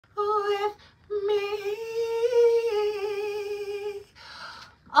with me.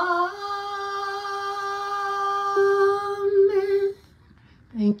 Amen.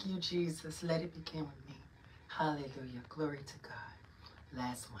 Thank you, Jesus. Let it begin with me. Hallelujah. Glory to God.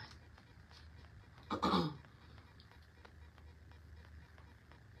 Last one.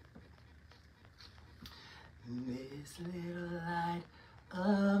 This little light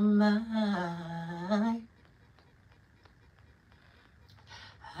of mine,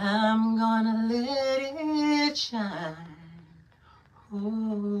 I'm gonna let it shine.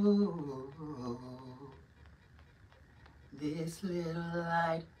 Oh, this little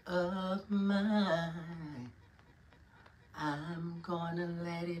light of mine, I'm gonna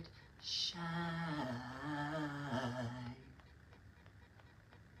let it shine.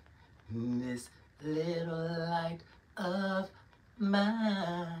 This little light of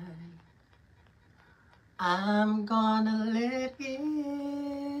mine, I'm gonna let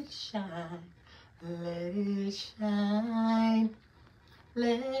it shine. Let it shine.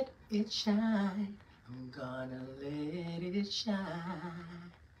 Let it shine. I'm gonna let it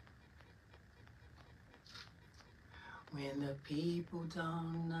shine. When the people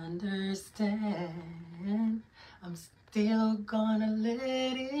don't understand, I'm still gonna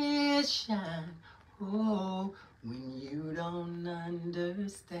let it shine. Oh, when you don't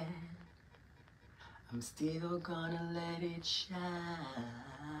understand, I'm still gonna let it shine.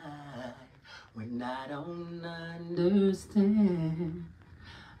 When I don't understand,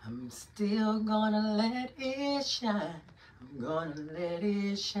 I'm still gonna let it shine. I'm gonna let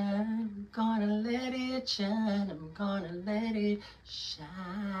it shine. I'm gonna let it shine. I'm gonna let it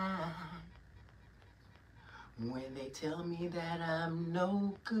shine. When they tell me that I'm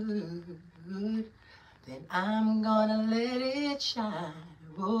no good, then I'm gonna let it shine.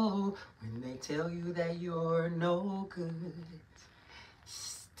 Oh, when they tell you that you're no good,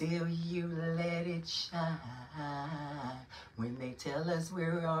 still you let it shine. When they tell us we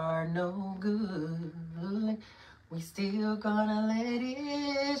are no good, we still gonna let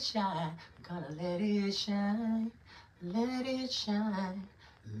it shine. Gonna let it shine. Let it shine.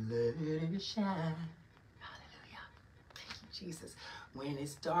 Let it shine. Hallelujah. Thank you, Jesus. When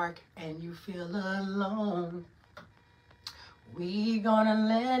it's dark and you feel alone, we gonna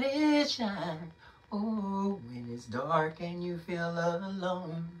let it shine. Oh, when it's dark and you feel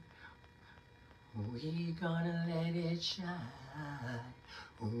alone, we gonna let it shine.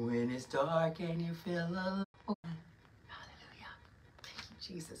 When it's dark and you feel alone. Oh, hallelujah. Thank you,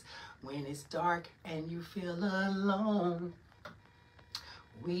 Jesus. When it's dark and you feel alone,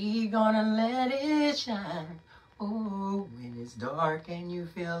 we gonna let it shine. Oh, when it's dark and you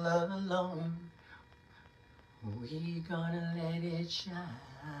feel alone, we gonna let it shine.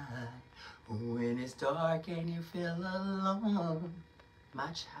 When it's dark and you feel alone, my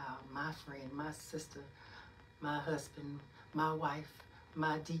child, my friend, my sister, my husband, my wife,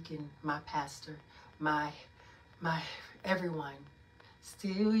 my deacon, my pastor, my everyone,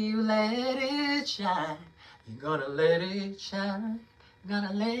 still you let it shine. You're gonna let it shine. You're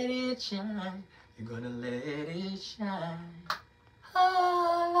gonna let it shine. You're gonna let it shine.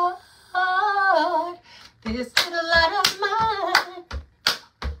 Oh, Lord, this little light of mine,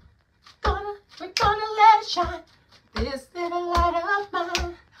 we're gonna let it shine. This little light of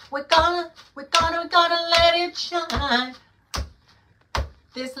mine, we're gonna let it shine.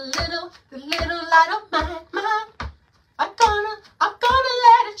 This little light of mine, I'm gonna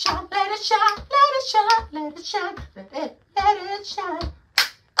let it shine, let it shine, let it shine, let it shine, let it shine.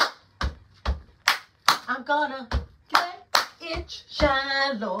 I'm gonna let it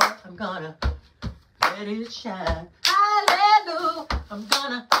shine, Lord. I'm gonna let it shine. Hallelujah. I'm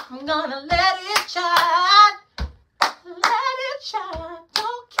gonna let it shine. Let it shine.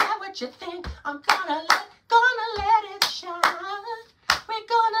 Don't care what you think. I'm gonna let it shine. We're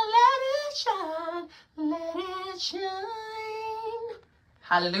gonna let it shine. Let it shine.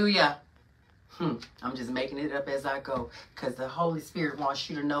 Hallelujah. I'm just making it up as I go, because the Holy Spirit wants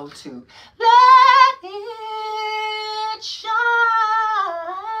you to know too. Let it shine.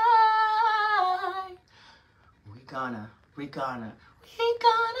 We gonna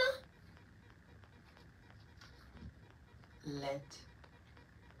let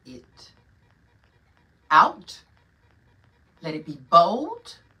it out. Let it be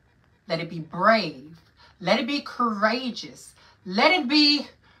bold. Let it be brave. Let it be courageous. Let it be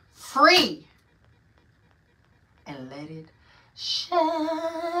free. And let it shine.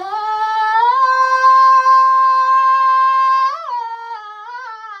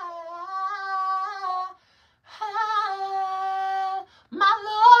 My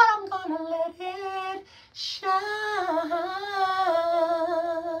Lord, I'm gonna let it shine.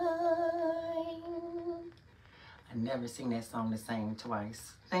 never sing that song the same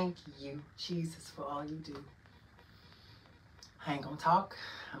twice. Thank you, Jesus, for all you do. I ain't gonna talk.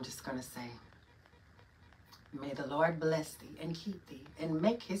 I'm just gonna say, may the Lord bless thee and keep thee and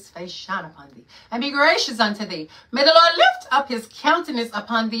make his face shine upon thee and be gracious unto thee. May the Lord lift up his countenance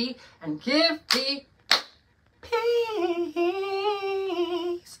upon thee and give thee peace.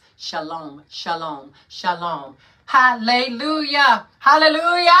 Shalom, shalom, shalom. Hallelujah,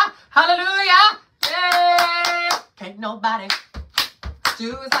 hallelujah, hallelujah. Yeah. Can't nobody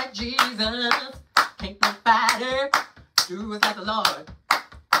do us like Jesus. Can't nobody do us like the Lord.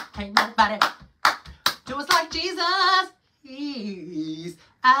 Can't nobody do us like Jesus. He's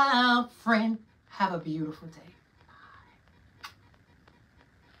our friend. Have a beautiful day.